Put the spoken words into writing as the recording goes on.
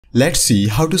Let's see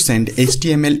how to send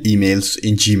HTML emails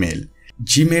in Gmail.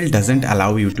 Gmail doesn't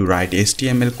allow you to write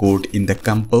HTML code in the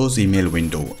Compose email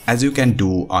window as you can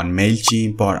do on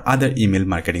MailChimp or other email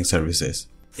marketing services.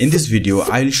 In this video,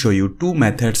 I will show you two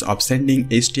methods of sending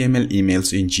HTML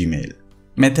emails in Gmail.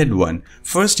 Method 1.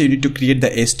 First, you need to create the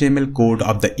HTML code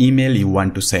of the email you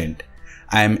want to send.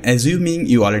 I am assuming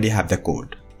you already have the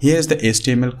code. Here's the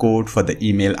HTML code for the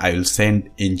email I will send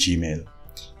in Gmail.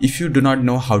 If you do not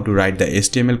know how to write the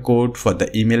HTML code for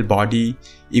the email body,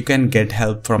 you can get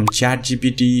help from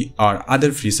ChatGPT or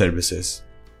other free services.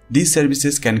 These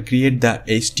services can create the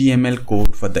HTML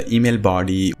code for the email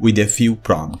body with a few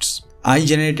prompts. I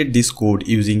generated this code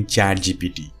using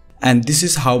ChatGPT, and this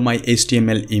is how my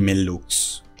HTML email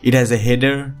looks. It has a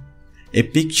header, a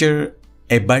picture,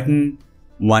 a button,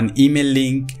 one email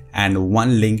link, and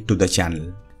one link to the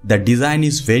channel. The design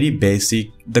is very basic.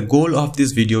 The goal of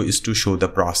this video is to show the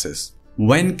process.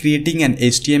 When creating an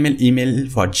HTML email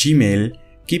for Gmail,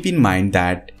 keep in mind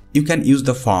that you can use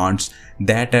the fonts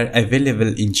that are available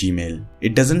in Gmail.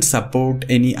 It doesn't support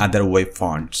any other web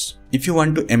fonts. If you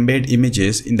want to embed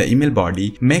images in the email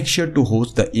body, make sure to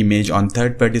host the image on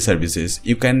third-party services.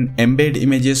 You can embed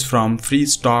images from free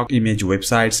stock image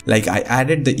websites, like I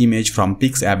added the image from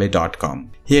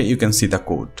pixabay.com. Here you can see the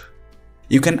code.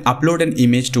 You can upload an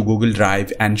image to Google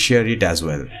Drive and share it as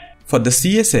well. For the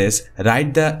CSS,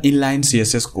 write the inline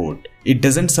CSS code. It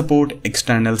doesn't support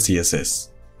external CSS.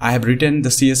 I have written the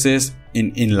CSS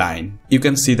in inline. You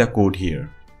can see the code here.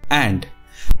 And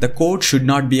the code should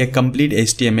not be a complete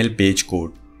HTML page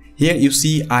code. Here you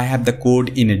see I have the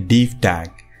code in a div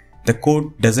tag. The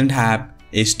code doesn't have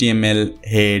HTML,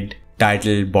 head,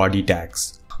 title, body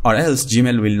tags, or else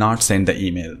Gmail will not send the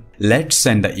email. Let's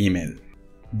send the email.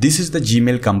 This is the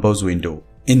Gmail Compose window.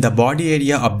 In the body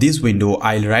area of this window,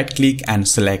 I'll right click and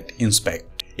select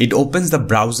Inspect. It opens the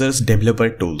browser's developer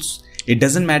tools. It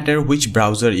doesn't matter which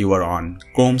browser you are on,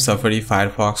 Chrome, Safari,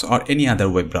 Firefox, or any other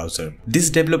web browser. These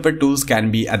developer tools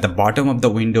can be at the bottom of the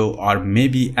window or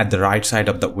maybe at the right side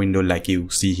of the window like you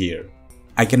see here.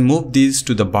 I can move these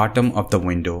to the bottom of the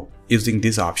window using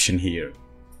this option here,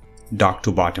 Dock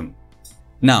to Bottom.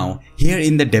 Now, here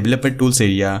in the developer tools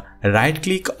area, right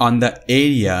click on the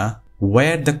area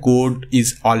where the code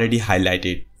is already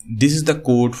highlighted. This is the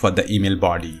code for the email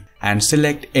body, and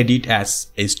select Edit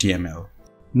as HTML.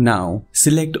 Now,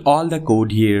 select all the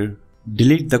code here,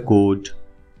 delete the code.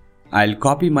 I'll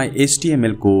copy my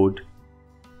HTML code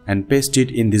and paste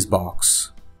it in this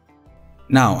box.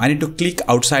 Now, I need to click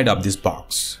outside of this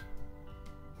box.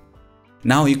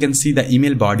 Now you can see the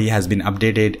email body has been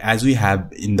updated as we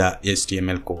have in the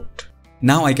HTML code.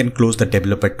 Now I can close the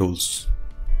developer tools.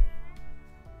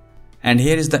 And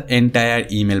here is the entire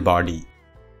email body.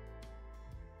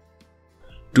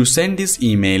 To send this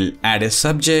email, add a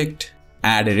subject,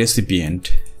 add a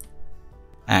recipient,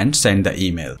 and send the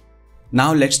email.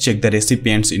 Now let's check the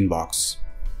recipient's inbox.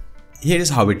 Here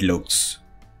is how it looks,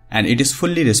 and it is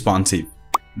fully responsive.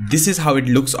 This is how it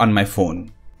looks on my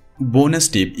phone. Bonus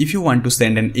tip: if you want to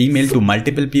send an email to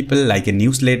multiple people like a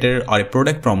newsletter or a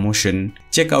product promotion,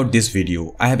 check out this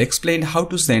video. I have explained how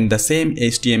to send the same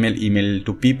HTML email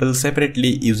to people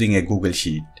separately using a Google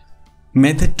Sheet.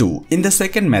 Method 2. In the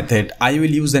second method, I will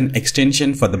use an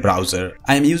extension for the browser.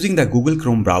 I am using the Google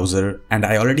Chrome browser and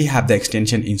I already have the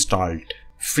extension installed.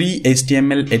 Free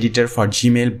HTML editor for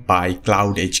Gmail by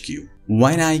CloudHQ.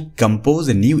 When I compose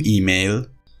a new email,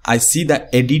 I see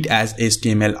the Edit as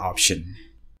HTML option.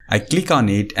 I click on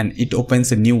it and it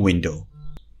opens a new window.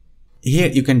 Here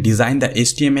you can design the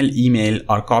HTML email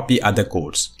or copy other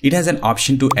codes. It has an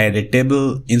option to add a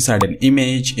table, insert an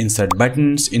image, insert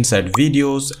buttons, insert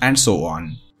videos, and so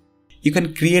on. You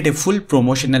can create a full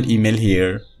promotional email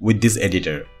here with this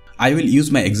editor. I will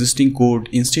use my existing code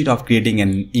instead of creating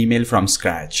an email from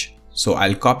scratch. So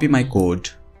I'll copy my code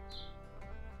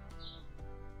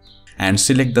and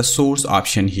select the source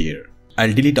option here.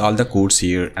 I'll delete all the codes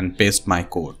here and paste my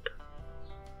code.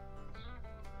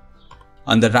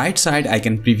 On the right side, I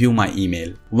can preview my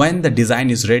email. When the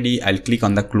design is ready, I'll click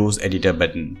on the Close Editor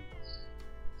button.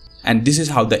 And this is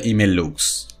how the email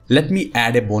looks. Let me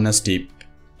add a bonus tip.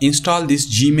 Install this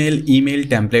Gmail email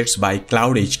templates by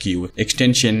CloudHQ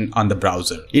extension on the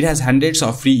browser. It has hundreds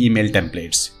of free email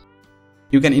templates.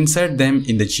 You can insert them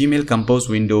in the Gmail Compose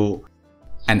window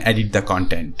and edit the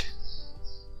content.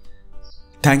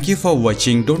 Thank you for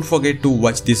watching. Don't forget to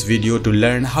watch this video to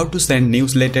learn how to send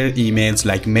newsletter emails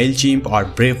like MailChimp or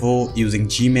Brevo using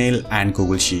Gmail and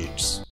Google Sheets.